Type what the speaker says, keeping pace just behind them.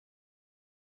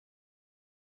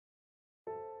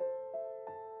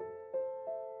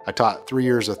I taught 3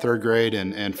 years of third grade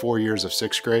and 4 years of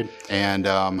sixth grade, and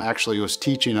actually was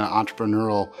teaching an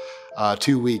entrepreneurial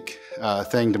 2-week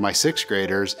thing to my sixth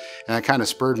graders, and that kind of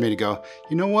spurred me to go,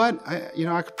 you know what,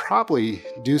 I could probably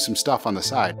do some stuff on the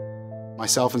side.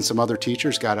 Myself and some other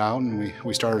teachers got out and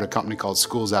we started a company called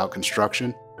Schools Out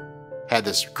Construction. Had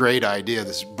this great idea,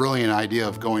 this brilliant idea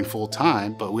of going full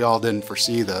time, but we all didn't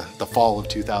foresee the fall of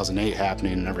 2008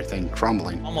 happening and everything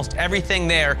crumbling. Almost everything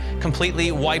there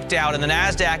completely wiped out, and the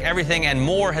NASDAQ, everything and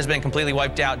more has been completely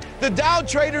wiped out. The Dow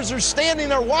traders are standing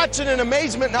there watching in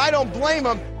amazement, and I don't blame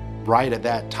them. Right at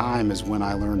that time is when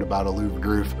I learned about a louvered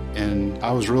roof, and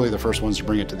I was really the first ones to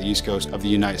bring it to the East Coast of the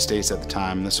United States at the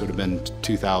time, and this would have been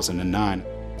 2009.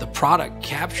 The product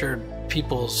captured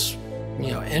people's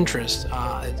interest.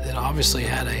 It obviously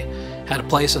had a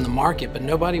place in the market, but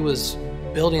nobody was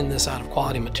building this out of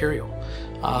quality material.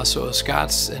 So it was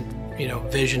Scott's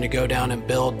vision to go down and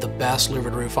build the best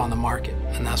louvered roof on the market,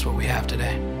 and that's what we have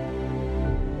today.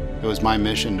 It was my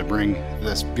mission to bring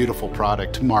this beautiful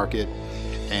product to market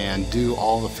and do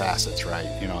all the facets right.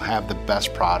 Have the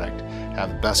best product, have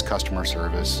the best customer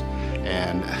service,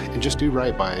 and just do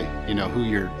right by who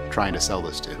you're trying to sell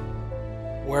this to.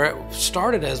 Where it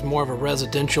started as more of a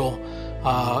residential,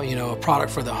 a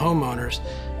product for the homeowners,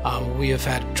 we have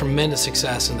had tremendous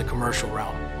success in the commercial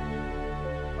realm.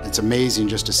 It's amazing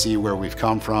just to see where we've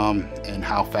come from and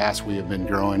how fast we have been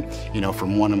growing,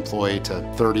 from 1 employee to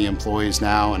 30 employees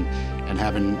now, and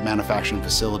having manufacturing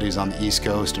facilities on the East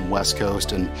Coast and West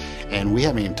Coast, and we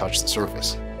haven't even touched the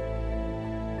surface.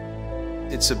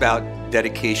 It's about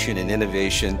dedication and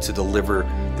innovation to deliver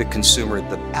the consumer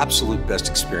the absolute best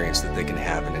experience that they can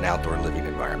have in an outdoor living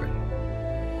environment.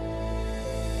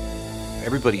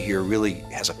 Everybody here really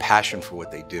has a passion for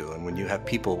what they do, and when you have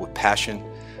people with passion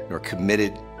and are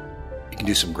committed, you can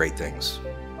do some great things.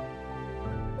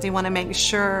 You want to make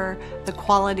sure the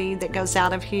quality that goes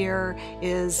out of here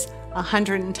is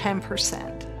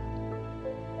 110%.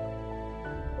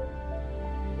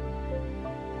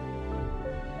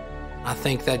 I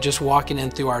think that just walking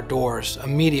in through our doors,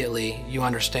 immediately you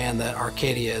understand that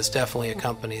Arcadia is definitely a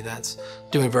company that's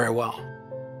doing very well.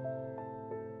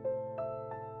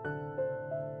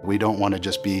 We don't want to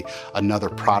just be another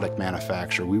product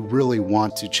manufacturer. We really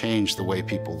want to change the way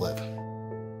people live.